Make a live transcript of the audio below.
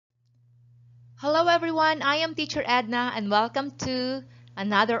Hello everyone, I am Teacher Edna and welcome to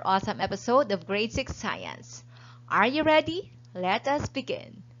another awesome episode of Grade 6 Science. Are you ready? Let us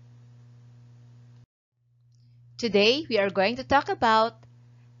begin. Today we are going to talk about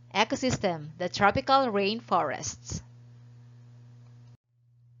ecosystem, the tropical rainforests.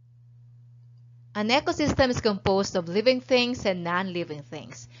 An ecosystem is composed of living things and non-living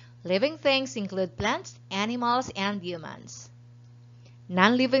things. Living things include plants, animals, and humans.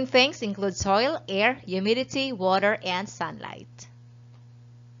 Non-living things include soil, air, humidity, water, and sunlight.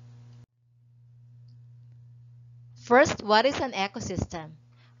 First, what is an ecosystem?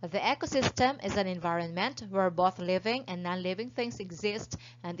 The ecosystem is an environment where both living and non-living things exist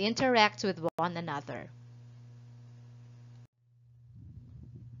and interact with one another.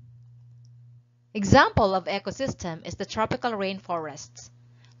 Example of ecosystem is the tropical rainforests.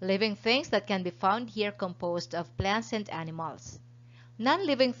 Living things that can be found here composed of plants and animals.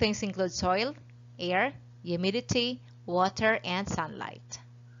 Non-living things include soil, air, humidity, water, and sunlight.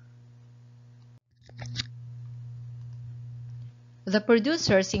 The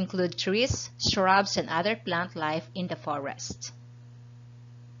producers include trees, shrubs, and other plant life in the forest.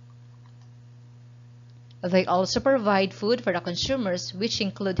 They also provide food for the consumers, which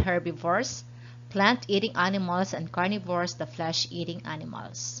include herbivores, plant-eating animals, and carnivores, the flesh-eating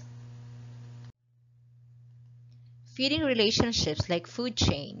animals. Feeding relationships like food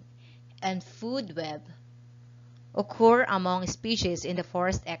chain and food web occur among species in the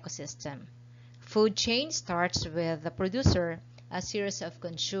forest ecosystem. Food chain starts with the producer, a series of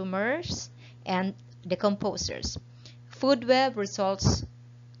consumers, and decomposers. Food web results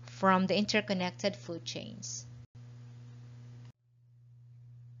from the interconnected food chains.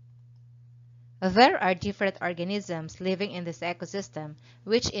 There are different organisms living in this ecosystem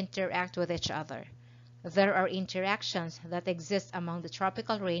which interact with each other. There are interactions that exist among the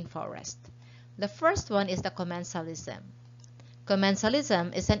tropical rainforest. The first one is the commensalism.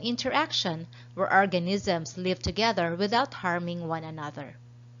 Commensalism is an interaction where organisms live together without harming one another.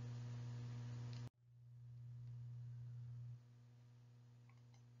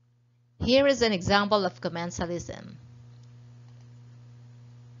 Here is an example of commensalism.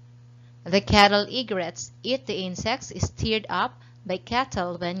 The cattle egrets eat the insects stirred up by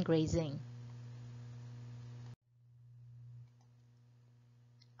cattle when grazing.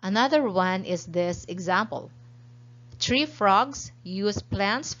 Another one is this example. Tree frogs use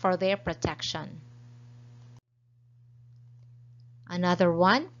plants for their protection. Another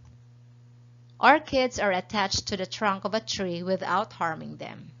one. Orchids are attached to the trunk of a tree without harming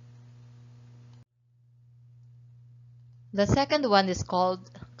them. The second one is called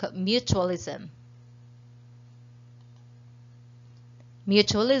mutualism.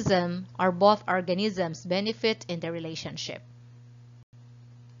 Mutualism are both organisms benefit in the relationship.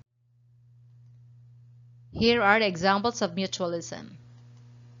 Here are the examples of mutualism.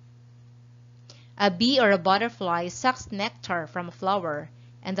 A bee or a butterfly sucks nectar from a flower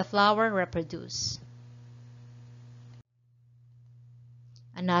and the flower reproduces.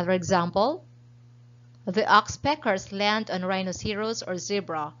 Another example, the oxpeckers land on rhinoceros or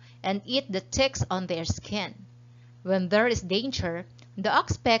zebra and eat the ticks on their skin. When there is danger, the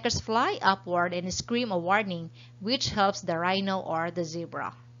oxpeckers fly upward and scream a warning, which helps the rhino or the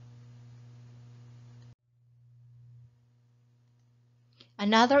zebra.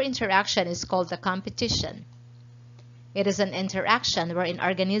 Another interaction is called the competition. It is an interaction wherein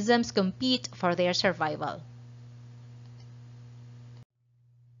organisms compete for their survival.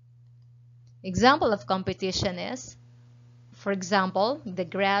 Example of competition is, for example, the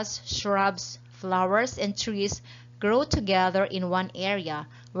grass, shrubs, flowers, and trees grow together in one area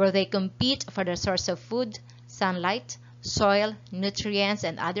where they compete for the source of food, sunlight, soil, nutrients,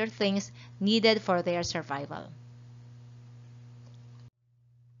 and other things needed for their survival.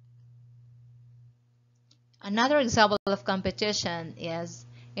 Another example of competition is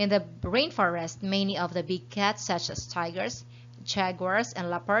in the rainforest, many of the big cats such as tigers, jaguars,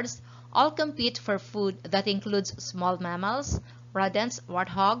 and leopards all compete for food that includes small mammals, rodents,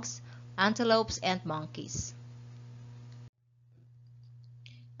 warthogs, antelopes, and monkeys.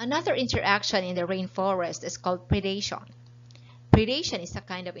 Another interaction in the rainforest is called predation. Predation is a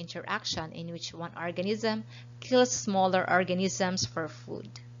kind of interaction in which one organism kills smaller organisms for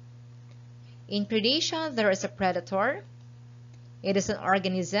food. In predation, there is a predator. It is an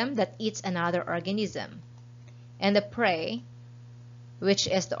organism that eats another organism. And the prey, which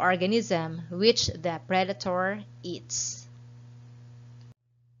is the organism which the predator eats.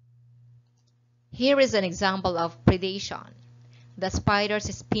 Here is an example of predation. The spiders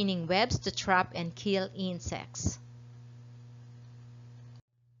spinning webs to trap and kill insects.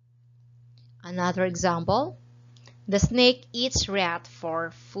 Another example, the snake eats rat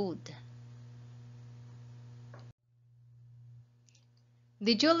for food.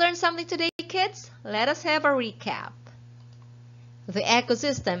 Did you learn something today, kids? Let us have a recap. The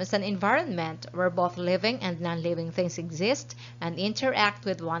ecosystem is an environment where both living and non-living things exist and interact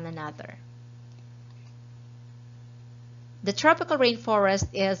with one another. The tropical rainforest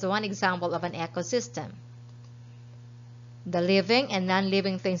is one example of an ecosystem. The living and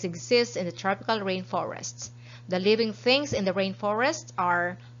non-living things exist in the tropical rainforests. The living things in the rainforest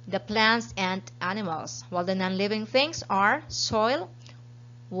are the plants and animals, while the non-living things are soil,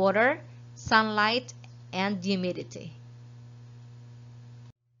 water, sunlight, and humidity.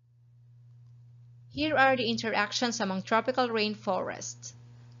 Here are the interactions among tropical rainforests: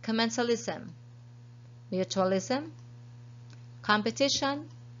 commensalism, mutualism, competition,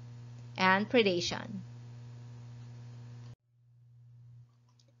 and predation.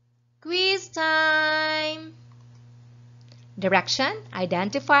 Quiz time! Direction: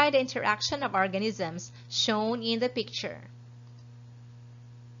 identify the interaction of organisms shown in the picture.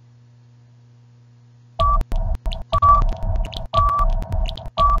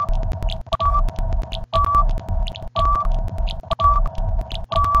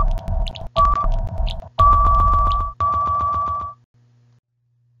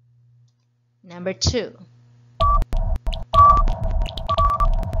 Number 2.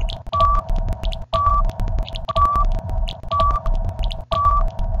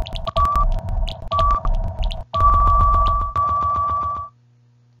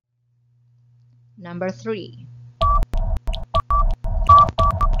 Number 3.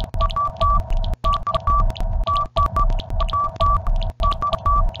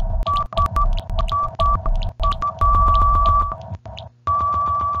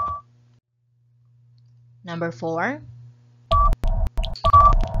 Number 4.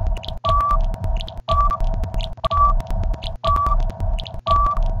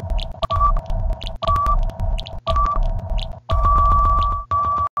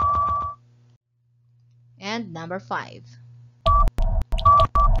 And number 5.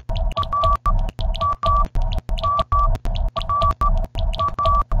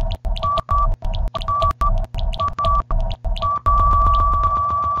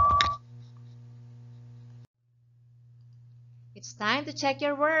 It's time to check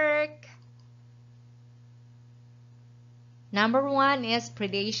your work. Number 1 is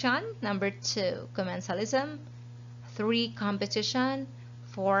predation. Number 2, commensalism. 3, competition.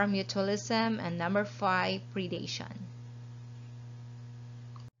 4, mutualism. And number 5, predation.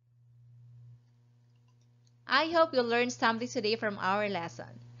 I hope you learned something today from our lesson.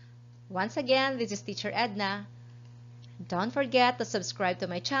 Once again, this is Teacher Edna. Don't forget to subscribe to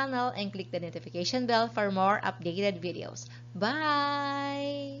my channel and click the notification bell for more updated videos.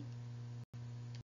 Bye!